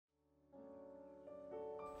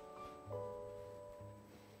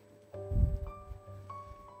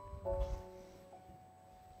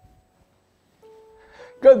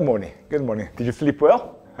Good morning. Good morning. Did you sleep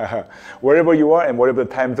well? Wherever you are and whatever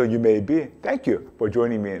the time zone you may be, thank you for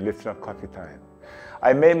joining me in Listen Up Coffee Time.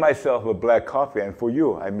 I made myself a black coffee, and for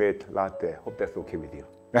you, I made latte. Hope that's okay with you.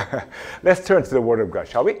 Let's turn to the Word of God,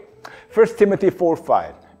 shall we? 1 Timothy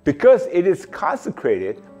 4:5. Because it is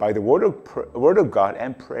consecrated by the Word of God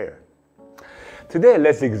and prayer. Today,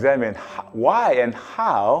 let's examine why and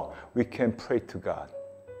how we can pray to God.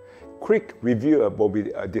 Quick review of what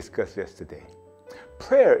we discussed yesterday.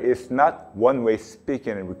 Prayer is not one-way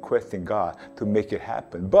speaking and requesting God to make it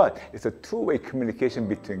happen, but it's a two-way communication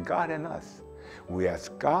between God and us. We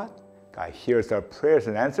ask God, God hears our prayers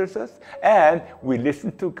and answers us, and we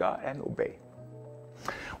listen to God and obey.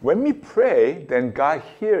 When we pray, then God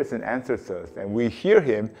hears and answers us, and we hear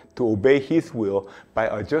Him to obey His will by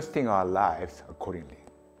adjusting our lives accordingly.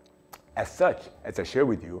 As such, as I share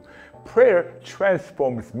with you, prayer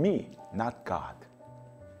transforms me, not God.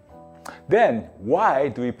 Then, why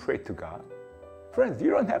do we pray to God? Friends, you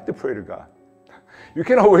don't have to pray to God. You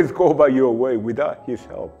can always go about your way without His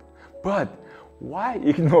help. But why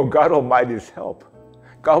ignore God Almighty's help?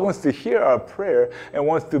 God wants to hear our prayer and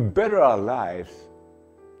wants to better our lives.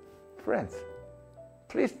 Friends,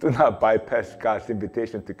 please do not bypass God's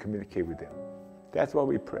invitation to communicate with Him. That's why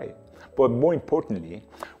we pray. But more importantly,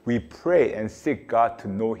 we pray and seek God to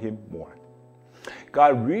know Him more.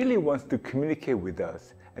 God really wants to communicate with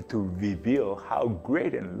us and to reveal how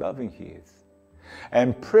great and loving He is.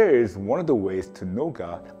 And prayer is one of the ways to know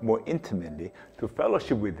God more intimately, to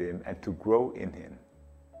fellowship with Him, and to grow in Him.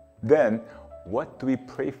 Then, what do we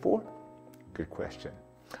pray for? Good question.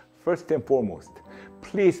 First and foremost,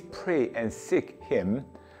 please pray and seek Him,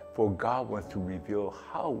 for God wants to reveal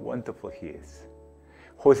how wonderful He is.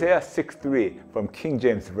 Hosea 6:3 from King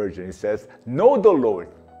James Version, it says, "Know the Lord."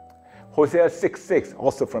 Hosea 6:6,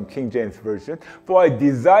 also from King James Version, "For I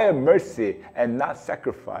desire mercy and not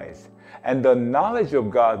sacrifice, and the knowledge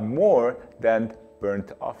of God more than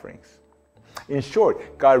burnt offerings." In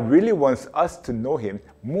short, God really wants us to know Him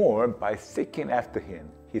more by seeking after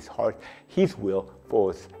Him, His heart, His will for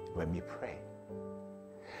us when we pray.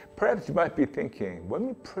 Perhaps you might be thinking, when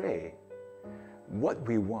we pray what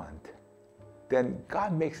we want, then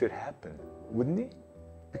God makes it happen, wouldn't He?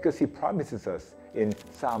 Because He promises us in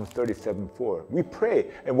Psalms 37:4. We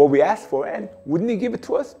pray and what we ask for, and wouldn't He give it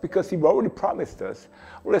to us? Because He already promised us.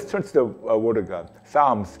 Well, let's turn to the Word of God.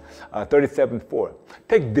 Psalms 37:4.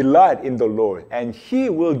 "Take delight in the Lord, and He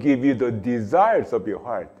will give you the desires of your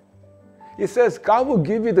heart." It says God will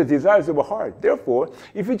give you the desires of our heart. Therefore,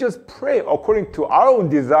 if we just pray according to our own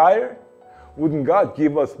desire, wouldn't God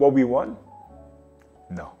give us what we want?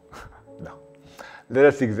 No, no. Let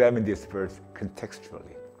us examine this verse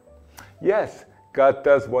contextually. Yes, God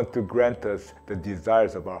does want to grant us the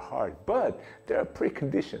desires of our heart, but there are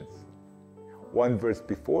preconditions. One verse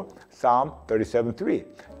before, Psalm 37:3.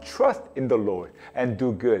 "Trust in the Lord and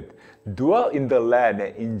do good. Dwell in the land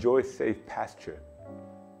and enjoy safe pasture."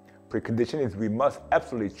 Precondition is we must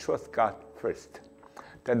absolutely trust God first.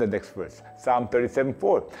 Then the next verse, Psalm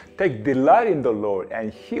 37:4. "Take delight in the Lord,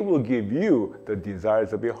 and He will give you the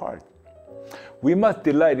desires of your heart." We must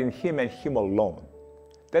delight in Him and Him alone.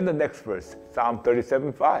 Then the next verse, Psalm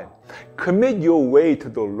 37:5. "Commit your way to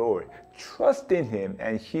the Lord. Trust in Him,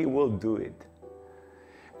 and He will do it."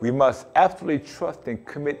 We must absolutely trust and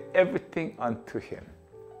commit everything unto Him.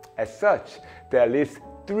 As such, there are at least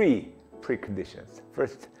three preconditions.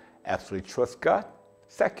 First, absolutely trust God.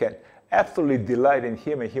 Second, absolutely delight in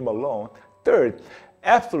Him and Him alone. Third,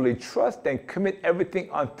 absolutely trust and commit everything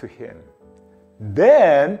unto Him.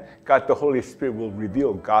 Then, God the Holy Spirit will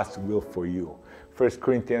reveal God's will for you. 1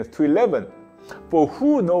 Corinthians 2:11. "For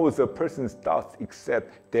who knows a person's thoughts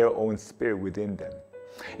except their own spirit within them?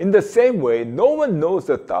 In the same way, no one knows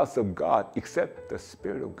the thoughts of God except the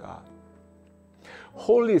Spirit of God."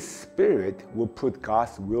 Holy Spirit will put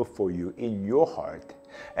God's will for you in your heart.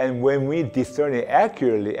 And when we discern it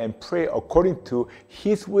accurately and pray according to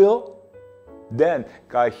His will, then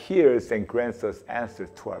God hears and grants us answers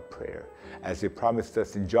to our prayer, as He promised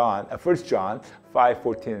us in 1 John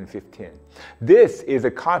 5:14 and 15. This is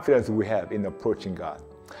the confidence we have in approaching God,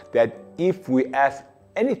 that if we ask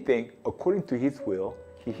anything according to His will,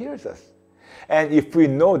 He hears us. And if we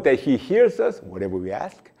know that He hears us, whatever we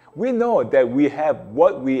ask, we know that we have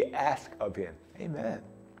what we ask of Him. Amen.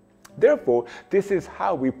 Therefore, this is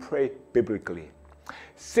how we pray biblically.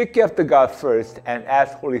 Seek after God first and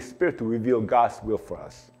ask Holy Spirit to reveal God's will for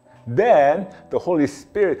us. Then the Holy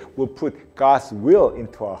Spirit will put God's will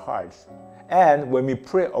into our hearts. And when we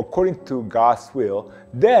pray according to God's will,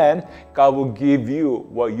 then God will give you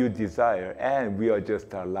what you desire, and we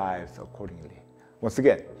adjust our lives accordingly. Once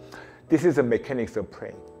again, This is the mechanics of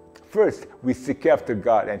praying. First, we seek after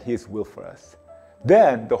God and His will for us.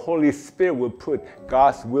 Then the Holy Spirit will put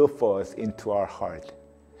God's will for us into our heart.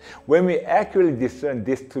 When we accurately discern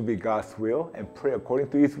this to be God's will and pray according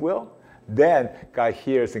to His will, then God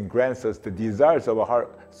hears and grants us the desires of our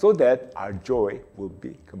heart so that our joy will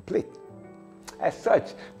be complete. As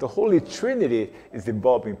such, the Holy Trinity is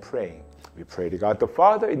involved in praying. We pray to God the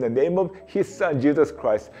Father in the name of His Son, Jesus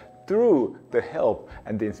Christ, through the help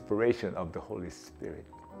and the inspiration of the Holy Spirit.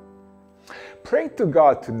 Praying to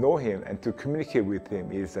God to know Him and to communicate with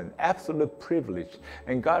Him is an absolute privilege,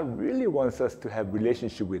 and God really wants us to have a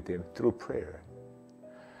relationship with Him through prayer.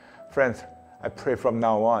 Friends, I pray from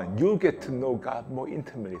now on, you'll get to know God more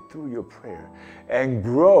intimately through your prayer and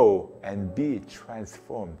grow and be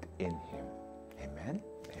transformed in Him. Amen?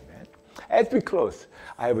 Amen. As we close,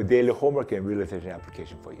 I have a daily homework and realization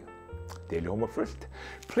application for you. Daily homework first.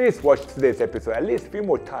 Please watch today's episode at least 3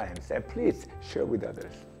 more times and please share with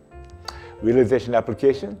others. Realization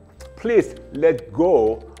application. Please let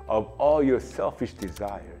go of all your selfish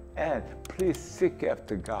desire and please seek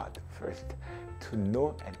after God first to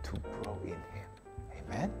know and to grow in Him.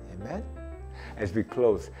 Amen? Amen? As we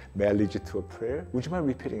close, may I lead you to a prayer? Would you mind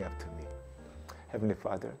repeating after me? Heavenly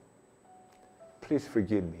Father, please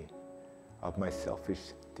forgive me of my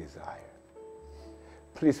selfish desire.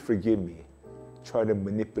 Please forgive me trying to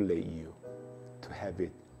manipulate you to have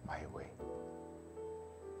it my way.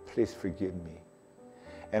 Please forgive me.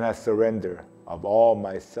 And I surrender of all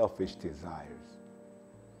my selfish desires.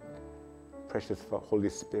 Precious Holy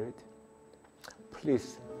Spirit,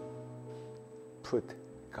 please put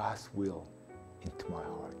God's will into my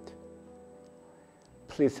heart.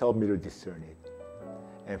 Please help me to discern it.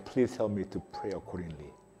 And please help me to pray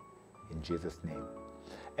accordingly. In Jesus' name.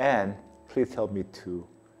 And please help me to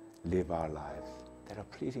live our lives that are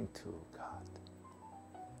pleasing to God.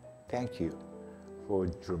 Thank you for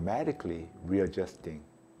dramatically readjusting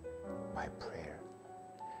my prayer.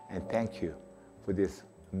 And thank you for this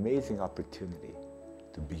amazing opportunity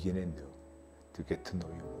to begin anew, to get to know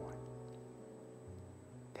you more.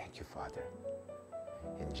 Thank you, Father.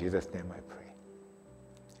 In Jesus' name I pray.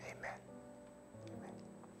 Amen. Amen.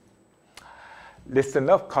 Listen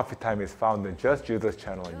Up Coffee Time is found on Just Jesus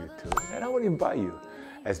channel on YouTube. And I want to invite you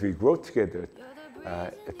as we grow together, we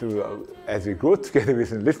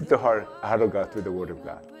can listen to the heart of God through the Word of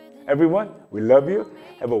God. Everyone, we love you.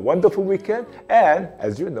 Have a wonderful weekend. And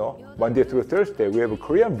as you know, Monday through Thursday, we have a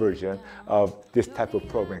Korean version of this type of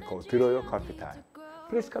program called 들어요 Coffee Time.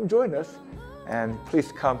 Please come join us. And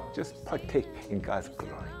please come just partake in God's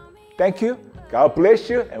glory. Thank you. God bless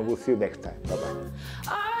you. And we'll see you next time.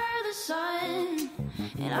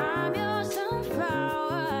 Bye-bye.